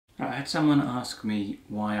I had someone ask me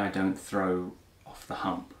why I don't throw off the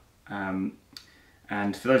hump.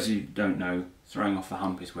 And for those of you who don't know, throwing off the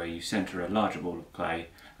hump is where you centre a larger ball of clay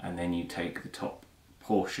and then you take the top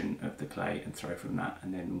portion of the clay and throw from that,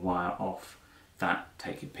 and then wire off that,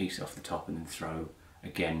 take a piece off the top and then throw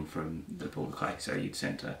again from the ball of clay. So you'd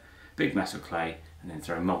centre a big mass of clay and then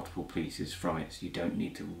throw multiple pieces from it, so you don't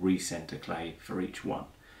need to re-centre clay for each one.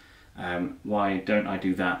 Why don't I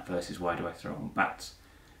do that versus why do I throw on bats?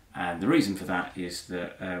 And the reason for that is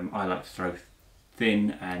that I like to throw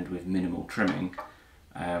thin and with minimal trimming,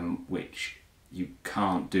 which you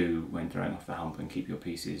can't do when throwing off the hump and keep your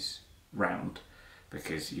pieces round,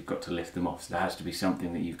 because you've got to lift them off. So there has to be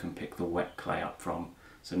something that you can pick the wet clay up from.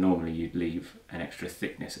 So normally you'd leave an extra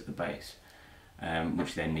thickness at the base,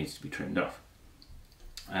 which then needs to be trimmed off.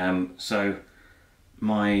 So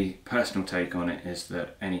my personal take on it is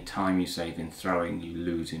that any time you save in throwing, you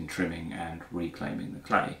lose in trimming and reclaiming the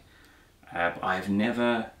clay. But I have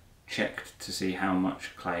never checked to see how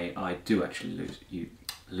much clay I do actually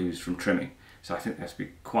lose from trimming. So I think that's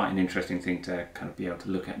be quite an interesting thing to kind of be able to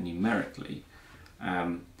look at numerically.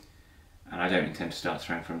 And I don't intend to start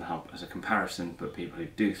throwing from the hump as a comparison, but people who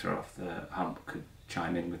do throw off the hump could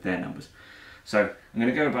chime in with their numbers. So I'm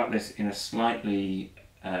going to go about this in a slightly,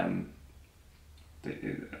 I'm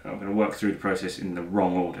going to work through the process in the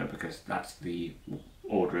wrong order, because that's the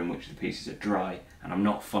order in which the pieces are dry, and I'm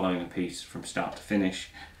not following a piece from start to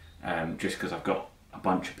finish, just because I've got a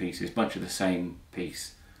bunch of pieces, bunch of the same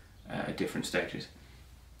piece at different stages.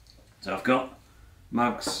 So I've got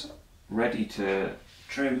mugs ready to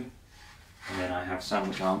trim, and then I have some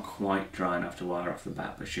which aren't quite dry enough to wire off the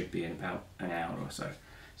bat, but should be in about an hour or so.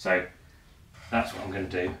 So that's what I'm going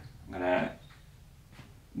to do. I'm going to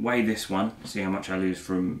weigh this one, see how much I lose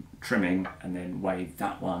from trimming, and then weigh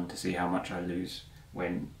that one to see how much I lose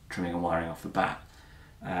when trimming and wiring off the bat.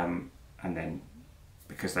 And then,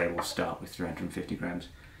 because they all start with 350 grams,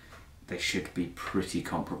 they should be pretty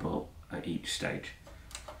comparable at each stage.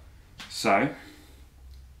 So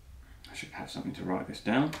I should have something to write this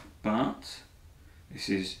down, but this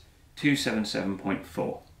is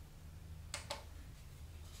 277.4.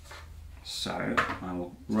 So I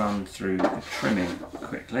will run through the trimming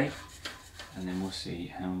quickly, and then we'll see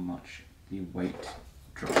how much the weight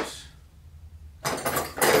drops.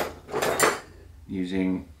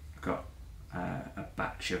 I've got a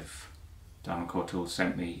batch of Diamond Core Tools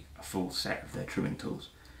sent me a full set of their trimming tools,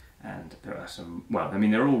 and there are some, well, I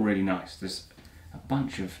mean, they're all really nice. There's a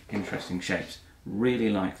bunch of interesting shapes. Really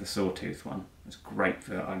like the sawtooth one. It's great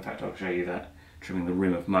for, in fact I'll show you that trimming the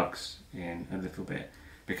rim of mugs in a little bit,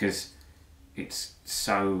 because it's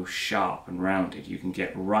so sharp and rounded. You can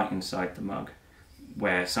get right inside the mug,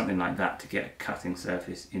 where something like that, to get a cutting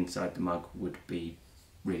surface inside the mug, would be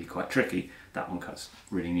really quite tricky. That one cuts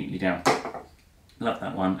really neatly down. Love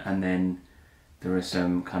that one. And then there are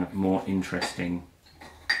some kind of more interesting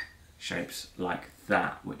shapes like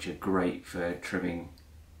that, which are great for trimming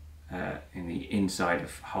in the inside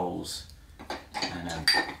of holes, and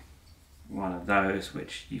one of those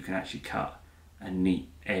which you can actually cut a neat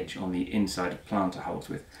edge on the inside of planter holes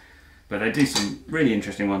with. But they do some really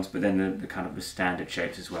interesting ones, but then the kind of the standard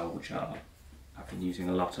shapes as well, which I've been using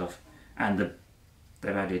a lot of, and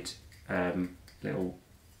they've added little,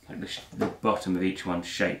 like the bottom of each one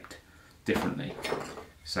shaped differently,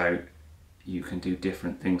 so you can do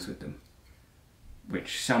different things with them,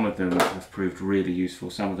 which some of them have proved really useful.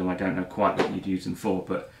 Some of them I don't know quite what you'd use them for,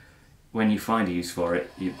 but when you find a use for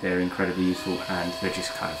it, they're incredibly useful, and they're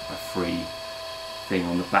just kind of a free thing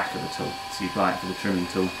on the back of the tool. So you buy it for the trimming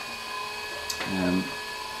tool,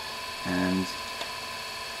 and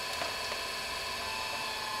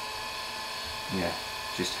yeah,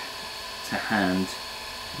 just to hand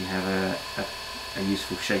you have a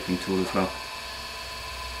useful shaping tool as well.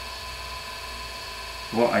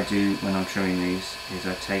 What I do when I'm trimming these is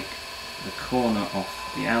I take the corner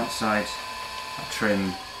off the outside, I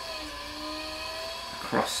trim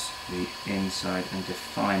across the inside and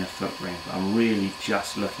define a foot ring, but I'm really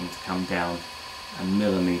just looking to come down a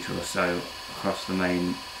millimetre or so across the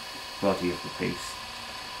main body of the piece.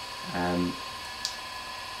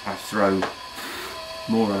 I throw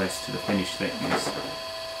more or less to the finished thickness,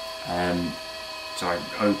 so I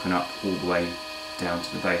open up all the way down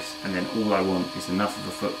to the base, and then all I want is enough of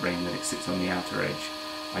a foot ring that it sits on the outer edge.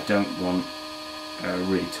 I don't want a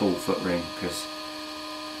really tall foot ring, because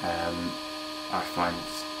I find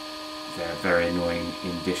they're very annoying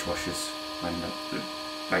in dishwashers when the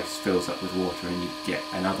base fills up with water and you get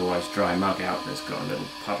an otherwise dry mug out that's got a little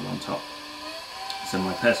puddle on top. So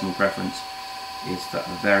my personal preference is for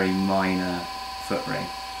a very minor foot ring,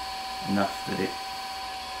 enough that it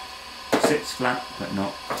sits flat, but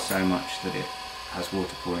not so much that it has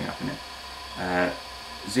water pouring up in it.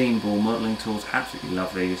 Zine ball modelling tools, absolutely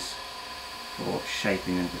love these for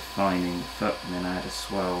shaping and defining the foot, and then add a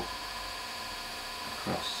swirl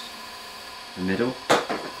across the middle.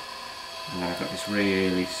 And then I've got this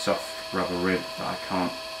really soft rubber rib that I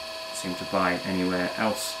can't seem to buy anywhere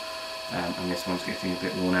else, and this one's getting a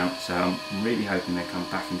bit worn out, so I'm really hoping they come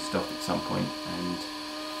back in stock at some point, and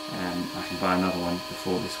I can buy another one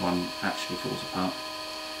before this one actually falls apart.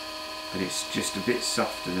 But it's just a bit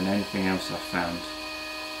softer than anything else I've found.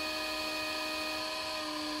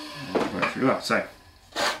 And it works really well. So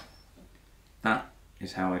that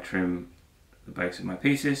is how I trim the base of my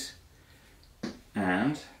pieces,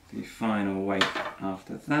 and the final weight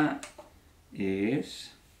after that is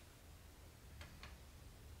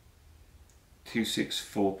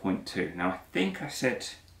 264.2. Now I think I said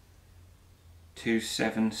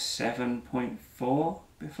 277.4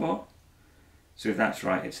 before, so if that's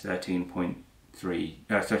right, it's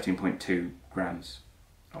 13.2 grams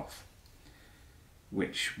off,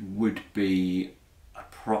 which would be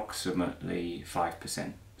approximately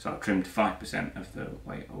 5%. So I've trimmed 5% of the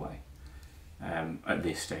weight away at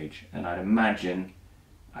this stage, and I'd imagine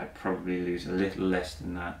I'd probably lose a little less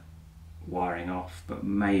than that wiring off, but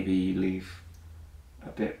maybe leave a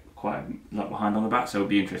bit quite a lot behind on the back, so it'll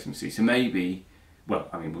be interesting to see. So maybe, well,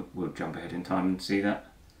 I mean, we'll jump ahead in time and see that.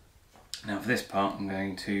 Now for this part, I'm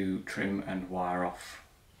going to trim and wire off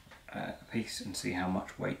a piece and see how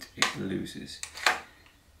much weight it loses.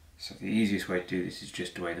 So the easiest way to do this is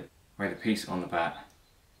just to weigh the piece on the bat,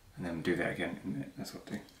 and then we'll do that again in a minute. That's what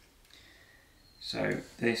I'll do. So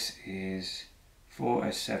this is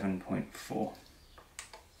 407.4.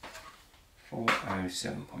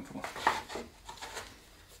 407.4.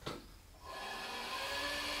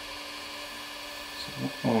 So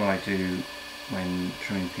all I do when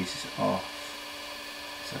trimming pieces off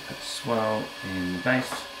is I put a swirl in the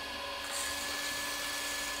base,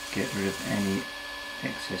 get rid of any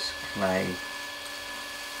excess clay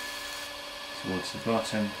towards the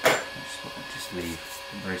bottom, just leave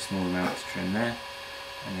a very small amount to trim there,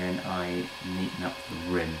 and then I neaten up the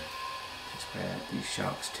rim, just where these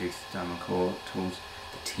Shark's Tooth Diamond Core tools,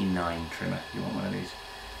 the T9 trimmer, you want one of these.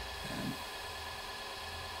 And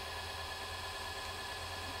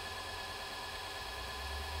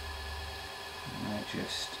I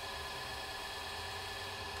just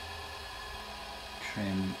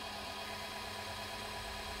trim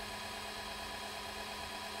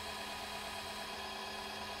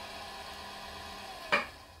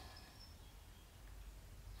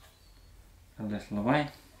a little away,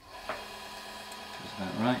 which is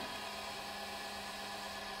about right.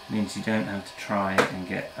 Means you don't have to try and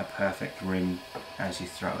get a perfect rim as you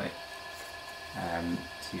throw it.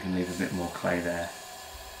 So you can leave a bit more clay there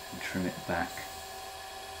and trim it back.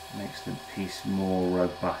 It makes the piece more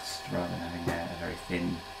robust rather than having a very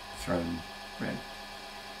thin thrown rim.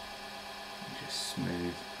 And just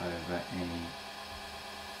smooth over any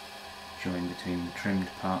join between the trimmed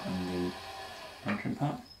part and the untrimmed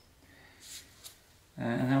part.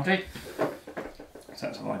 And that'll do. So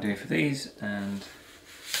that's what I do for these, and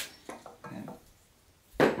then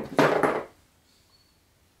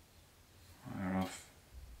wire off,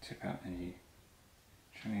 tip out any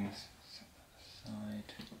trimmings, set that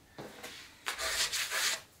aside.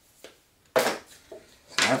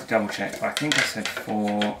 So I have to double check, but I think I said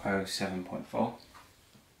 407.4.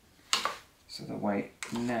 So the weight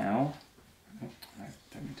now, oh, I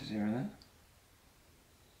don't need to zero that.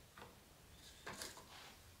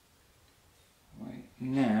 Weight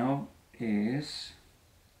now is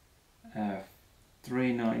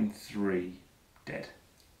 393 dead.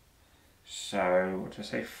 So what did I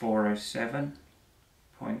say?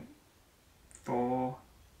 407.4.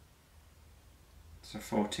 So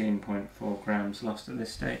 14.4 grams lost at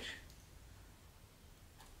this stage.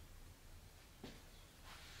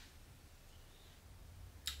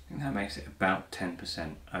 I think that makes it about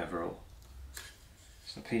 10% overall.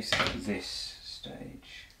 So the piece at this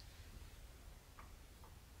stage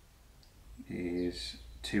is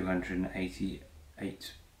 289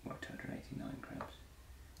 grams.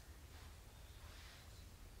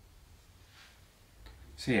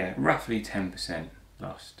 So yeah, roughly 10%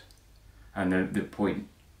 lost. And the point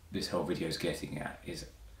this whole video is getting at is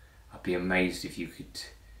I'd be amazed if you could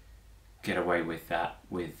get away with that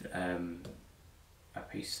with a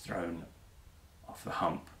piece thrown off the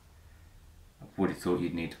hump. I would have thought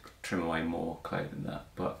you'd need to trim away more clay than that,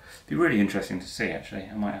 but it'd be really interesting to see actually.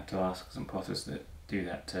 I might have to ask some potters that do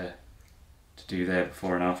that to do their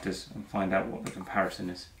before and afters and find out what the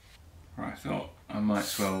comparison is. Right, I thought I might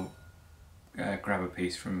as well grab a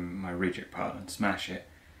piece from my reject pile and smash it,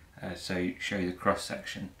 so show you the cross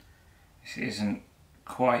section. This isn't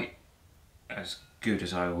quite as good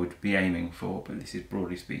as I would be aiming for, but this is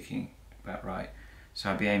broadly speaking about right.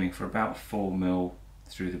 So I'd be aiming for about 4mm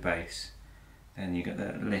through the base. Then you get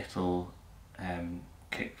that little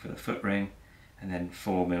kick for the foot ring, and then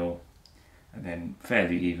 4mm, and then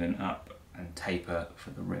fairly even up and taper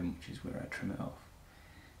for the rim, which is where I trim it off.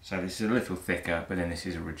 So this is a little thicker, but then this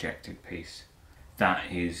is a rejected piece.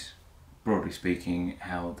 That is, broadly speaking,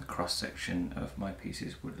 how the cross section of my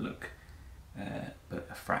pieces would look, but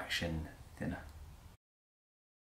a fraction thinner.